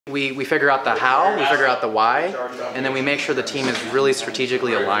We figure out the how, we figure out the why, and then we make sure the team is really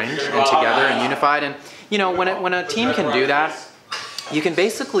strategically aligned and together and unified. And you know, when a team can do that, you can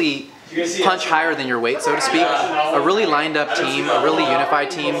basically punch higher than your weight, so to speak. A really lined up team, a really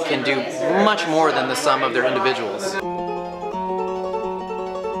unified team can do much more than the sum of their individuals.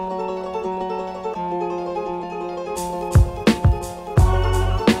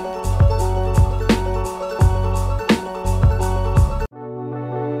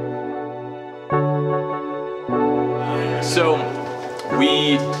 So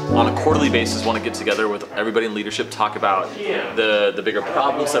we, on a quarterly basis, want to get together with everybody in leadership, talk about the bigger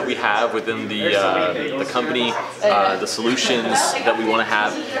problems that we have within the company, the solutions that we want to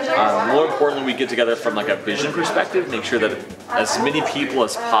have. More importantly, we get together from like a vision perspective, make sure that as many people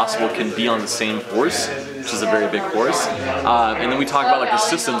as possible can be on the same horse, which is a very big horse. And then we talk about like the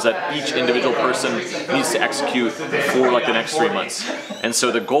systems that each individual person needs to execute for like the next 3 months. And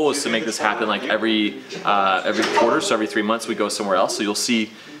so the goal is to make this happen like every quarter, so every 3 months we go somewhere else. So you'll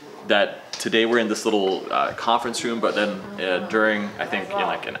see that today we're in this little conference room, but then during, I think in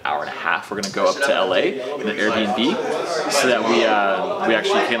like an hour and a half, we're gonna go up to LA in an Airbnb so that we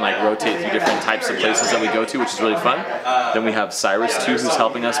actually can like rotate through different types of places that we go to, which is really fun. Then we have Cyrus too, who's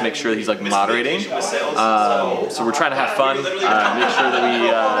helping us make sure that he's like moderating. So we're trying to have fun, make sure that we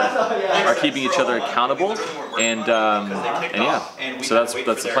are keeping each other accountable, and yeah, so that's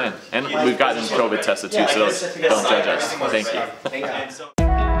the plan. And we've gotten COVID tested too, so don't judge us. Thank you.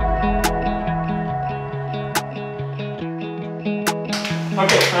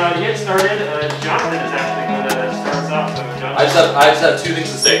 Okay, to get started, Jonathan is actually going to start us off. So I just have two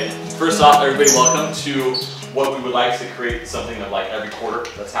things to say. First off, everybody, welcome to what we would like to create something of like every quarter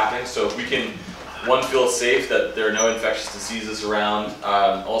that's happening. So if we can, one, feel safe that there are no infectious diseases around.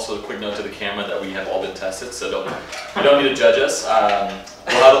 Also, a quick note to the camera that we have all been tested, so you don't need to judge us.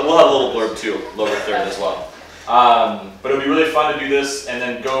 We'll have a little blurb too, lower third as well. But it'll be really fun to do this and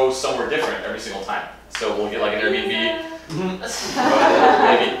then go somewhere different every single time. So we'll get like an Airbnb.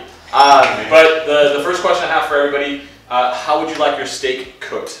 Maybe. But the first question I have for everybody, how would you like your steak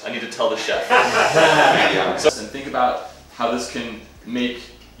cooked? I need to tell the chef. So, and think about how this can make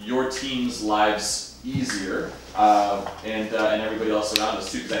your team's lives easier and everybody else around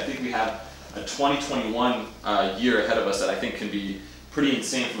us too, because I think we have a 2021 year ahead of us that I think can be pretty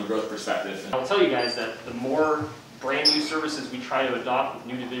insane from a growth perspective. I'll tell you guys that the more brand new services we try to adopt with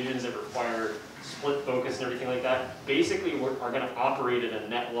new divisions that require split focus and everything like that, basically we are going to operate at a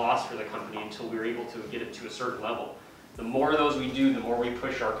net loss for the company until we're able to get it to a certain level. The more of those we do, the more we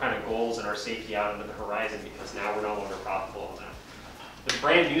push our kind of goals and our safety out into the horizon, because now we're no longer profitable on that. The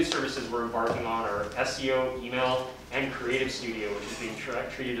brand new services we're embarking on are SEO, email, and Creative Studio, which is being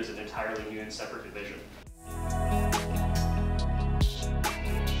treated as an entirely new and separate division.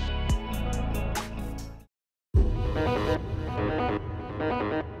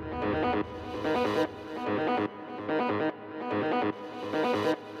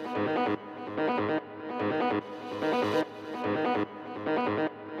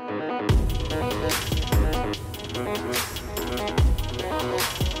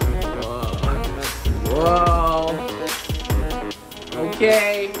 Whoa.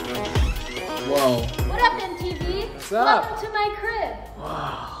 Okay. Whoa. What up, MTV? What's up? Welcome to my crib.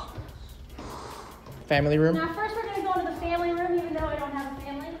 Wow. Family room? Now, first we're going to go into the family room, even though I don't have a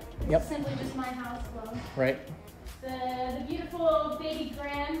family. It's Yep. simply just my house alone. Right. The beautiful baby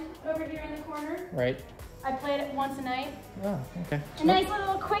grand over here in the corner. Right. I played it once a night. Oh, okay. A nice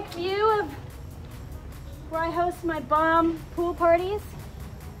little quick view of where I host my bomb pool parties.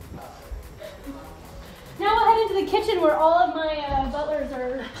 Now we'll head into the kitchen where all of my butlers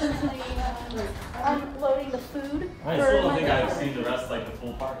are currently unloading the food. I still don't think I've seen the rest, like the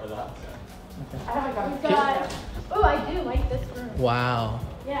full part of the house yet. We've got, oh, I do like this room. Wow.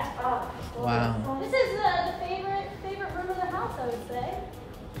 Yeah. Wow. This is the favorite room of the house, I would say.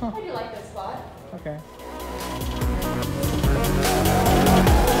 Huh. I do like this spot. Okay.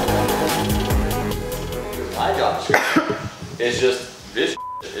 My job is just vision.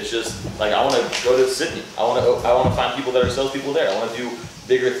 It's just like I want to go to Sydney. I want to find people that are salespeople there. I want to do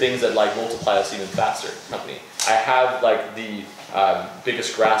bigger things that like multiply us even faster. Company. I have like the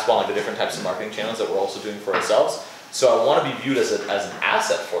biggest grasp on like the different types of marketing channels that we're also doing for ourselves. So I want to be viewed as an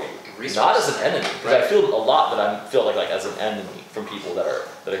asset for you, not as an enemy. Because I feel a lot that I feel like as an enemy from people that are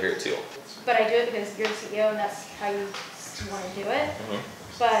here too. But I do it because you're the CEO and that's how you want to do it. Mm-hmm.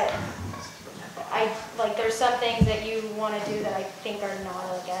 But there's some things that you want to do that I think are not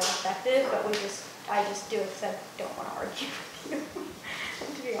like as effective, but I just do it because I don't want to argue with you.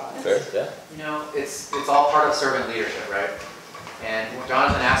 To be honest. Fair, yeah. You know, it's all part of servant leadership, right? And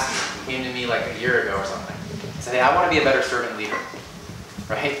Jonathan asked me, he came to me like a year ago or something. He said, hey, I want to be a better servant leader,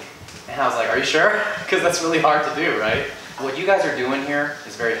 right? And I was like, are you sure? Because that's really hard to do, right? What you guys are doing here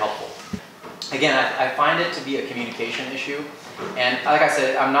is very helpful. Again, I find it to be a communication issue. And like I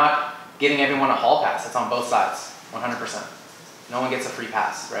said, I'm not giving everyone a hall pass. It's on both sides, 100%. No one gets a free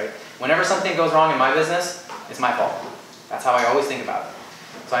pass, right? Whenever something goes wrong in my business, it's my fault. That's how I always think about it.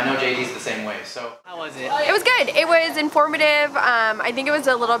 So I know JD's the same way, so. How was it? It was good. It was informative. I think it was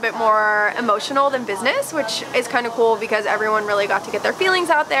a little bit more emotional than business, which is kind of cool because everyone really got to get their feelings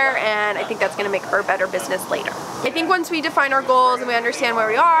out there, and I think that's going to make for a better business later. I think once we define our goals and we understand where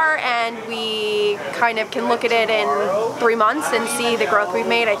we are and we kind of can look at it in 3 months and see the growth we've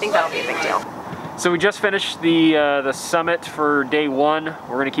made, I think that'll be a big deal. So we just finished the summit for day 1.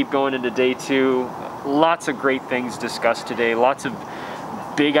 We're going to keep going into day 2. Lots of great things discussed today. Lots of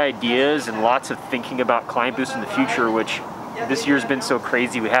big ideas and lots of thinking about KlientBoost in the future, which this year's been so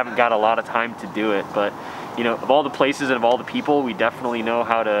crazy we haven't got a lot of time to do it. But you know, of all the places and of all the people, we definitely know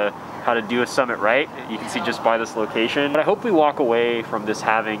how to do a summit right. You can see just by this location. What I hope we walk away from this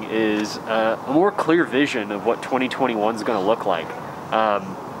having is a more clear vision of what 2021 is going to look like.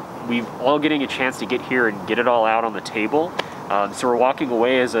 We've all getting a chance to get here and get it all out on the table. So we're walking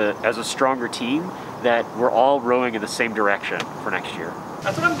away as a stronger team that we're all rowing in the same direction for next year.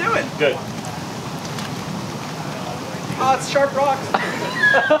 That's what I'm doing. Good. Oh, it's sharp rocks.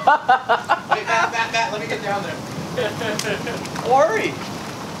 Wait, Matt, let me get down there. Worry.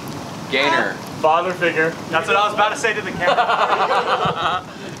 Gainer. Father figure. That's what I was about to say to the camera.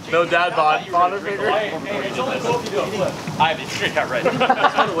 No dad bod. Father figure. It's only cool if you do a flip. I have it straight out right.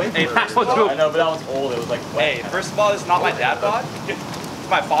 Hey, first of all, I know, but that was old. It was like. hey, first of all, it's not my dad bod. It's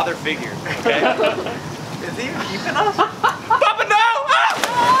my father figure. Okay. Is he even keeping us? Papa, no!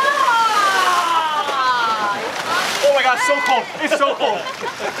 Oh my God, it's so cold. It's so cold.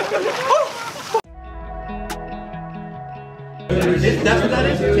 That's what that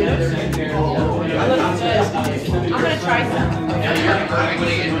is? I'm gonna try some.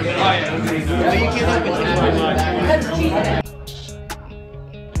 So you can't have it.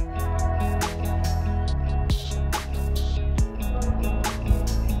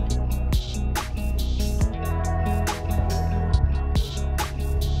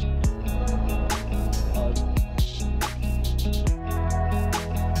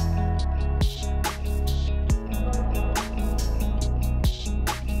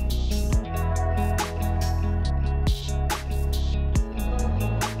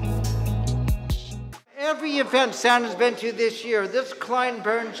 Every event Santa's been to this year, this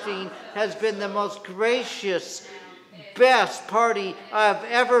KlientBoost has been the most gracious, best party I've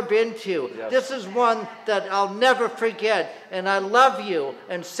ever been to. Yes. This is one that I'll never forget, and I love you,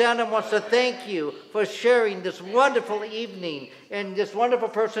 and Santa wants to thank you for sharing this wonderful evening and this wonderful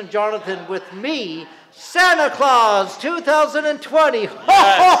person, Jonathan, with me, Santa Claus 2020. Yes,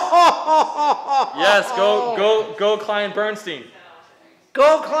 yes, go KlientBoost.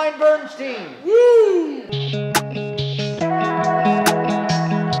 Go KlientBoost! Woo!